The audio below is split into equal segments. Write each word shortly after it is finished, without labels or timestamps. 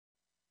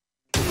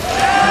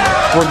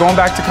We're going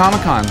back to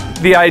Comic-Con.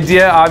 The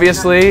idea,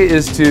 obviously,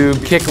 is to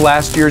kick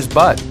last year's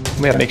butt.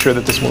 We have to make sure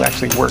that this will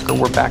actually work, or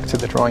we're back to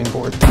the drawing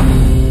board.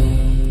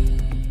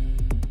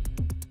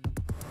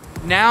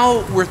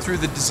 Now we're through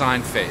the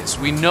design phase.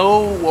 We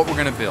know what we're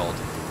going to build.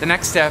 The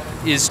next step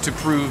is to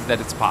prove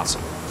that it's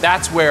possible.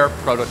 That's where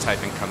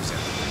prototyping comes in.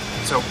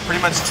 So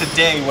pretty much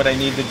today what I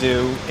need to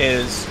do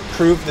is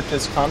prove that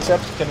this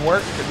concept can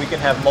work, that we can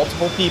have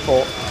multiple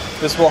people.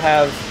 This will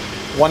have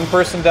one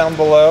person down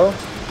below,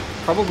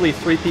 probably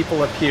 3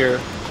 people up here.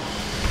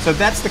 So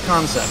that's the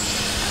concept,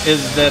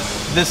 is that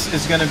this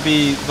is going to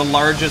be the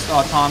largest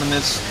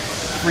autonomous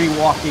free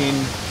walking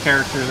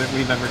character that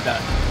we've ever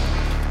done.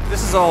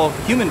 This is all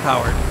human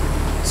powered.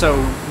 So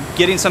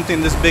getting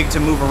something this big to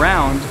move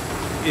around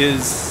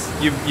is,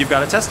 you've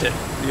got to test it.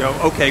 You go,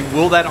 okay,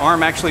 will that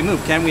arm actually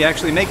move? Can we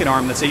actually make an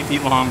arm that's 8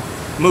 feet long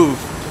move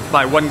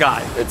by one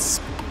guy?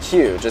 It's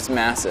huge, it's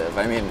massive.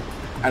 I mean,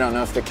 I don't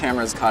know if the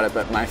cameras caught it,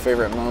 but my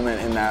favorite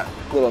moment in that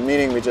little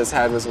meeting we just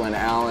had was when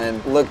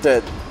Alan looked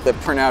at the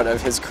printout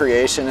of his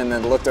creation and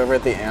then looked over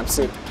at the amp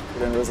suit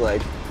and was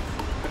like...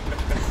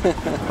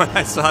 When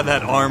I saw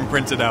that arm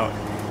printed out,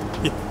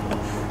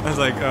 I was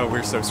like, oh,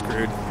 we're so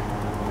screwed.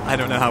 I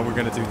don't know how we're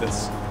going to do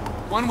this.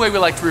 One way we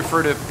like to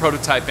refer to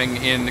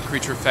prototyping in the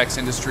creature effects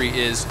industry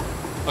is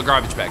a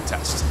garbage bag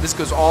test. This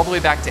goes all the way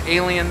back to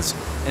Aliens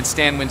and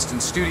Stan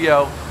Winston's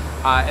studio,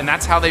 and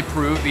that's how they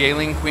proved the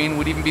Alien Queen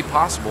would even be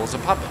possible as a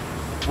puppet.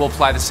 We'll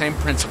apply the same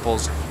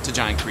principles to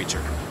Giant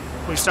Creature.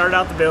 We started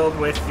out the build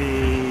with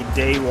the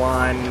day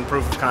one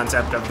proof of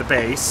concept of the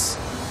base,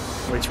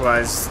 which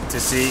was to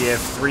see if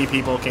 3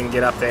 people can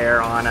get up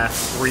there on a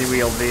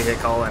 3-wheeled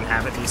vehicle and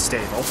have it be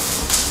stable.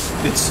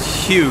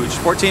 It's huge,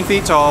 14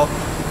 feet tall.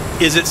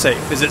 Is it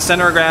safe? Is it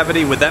center of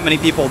gravity with that many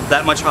people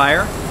that much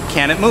higher?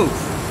 Can it move?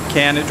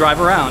 Can it drive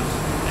around?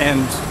 And,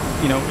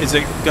 you know, is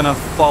it gonna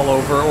fall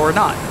over or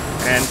not?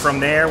 And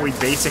from there, we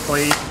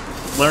basically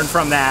learned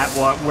from that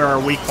where our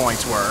weak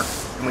points were.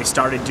 And we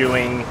started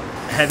doing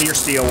heavier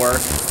steel work.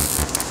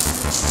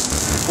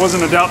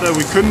 Wasn't a doubt that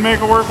we couldn't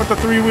make it work with the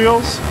 3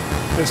 wheels.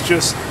 It's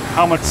just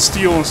how much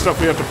steel and stuff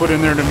we have to put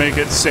in there to make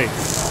it safe.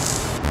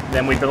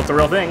 Then we built the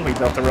real thing. We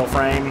built the real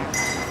frame,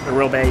 the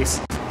real base.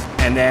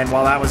 And then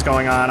while that was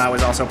going on, I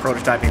was also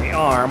prototyping the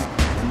arm.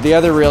 The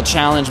other real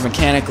challenge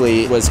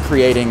mechanically was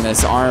creating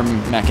this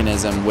arm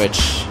mechanism, which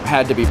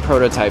had to be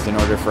prototyped in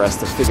order for us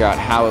to figure out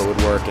how it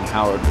would work and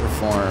how it would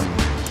perform.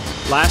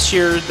 Last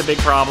year, the big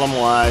problem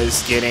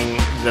was getting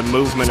the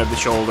movement of the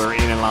shoulder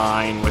in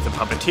line with the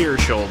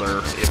puppeteer's shoulder.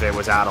 If it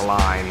was out of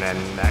line, then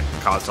that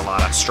caused a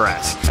lot of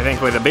stress. I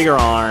think with a bigger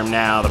arm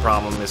now, the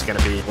problem is going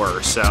to be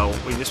worse. So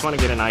we just want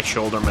to get a nice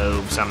shoulder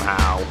move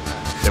somehow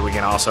that we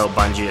can also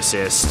bungee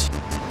assist.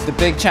 The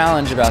big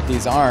challenge about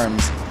these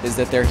arms is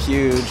that they're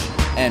huge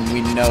and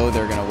we know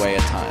they're going to weigh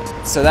a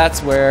ton. So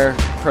that's where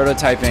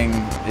prototyping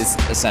is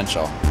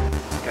essential.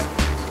 Okay.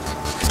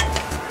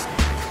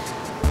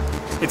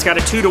 It's got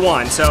a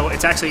 2-to-1, so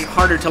it's actually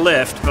harder to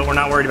lift, but we're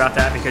not worried about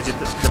that because of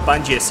the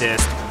bungee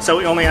assist. So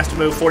it only has to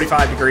move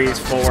 45 degrees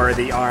for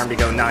the arm to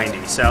go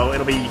 90. So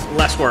it'll be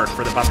less work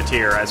for the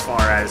puppeteer as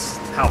far as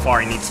how far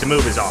he needs to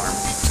move his arm.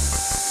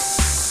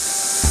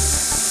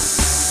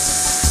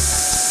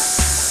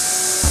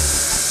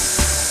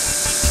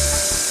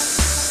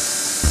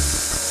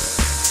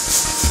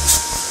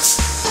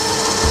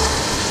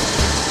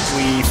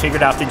 We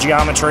figured out the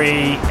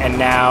geometry, and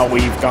now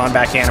we've gone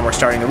back in and we're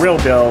starting the real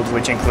build,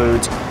 which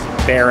includes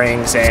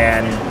bearings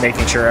and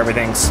making sure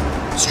everything's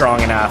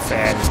strong enough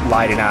and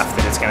light enough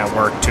that it's going to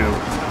work to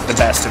the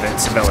best of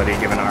its ability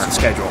given our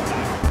schedule.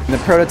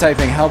 The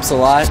prototyping helps a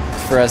lot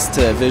for us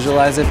to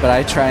visualize it, but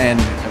I try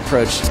and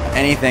approach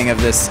anything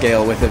of this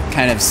scale with a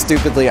kind of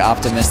stupidly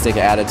optimistic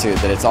attitude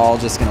that it's all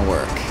just going to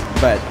work.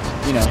 But,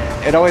 you know,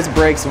 it always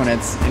breaks when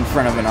it's in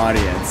front of an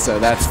audience, so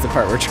that's the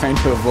part we're trying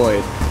to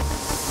avoid.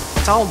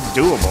 It's all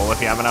doable if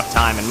you have enough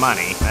time and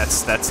money.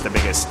 That's the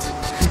biggest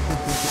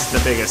the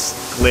biggest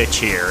glitch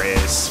here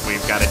is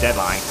we've got a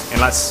deadline.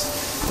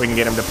 Unless we can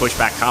get them to push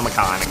back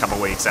Comic-Con in a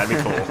couple weeks, that'd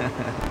be cool.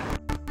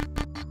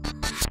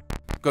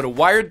 Go to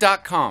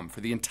Wired.com for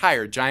the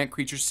entire Giant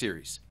Creature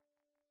series.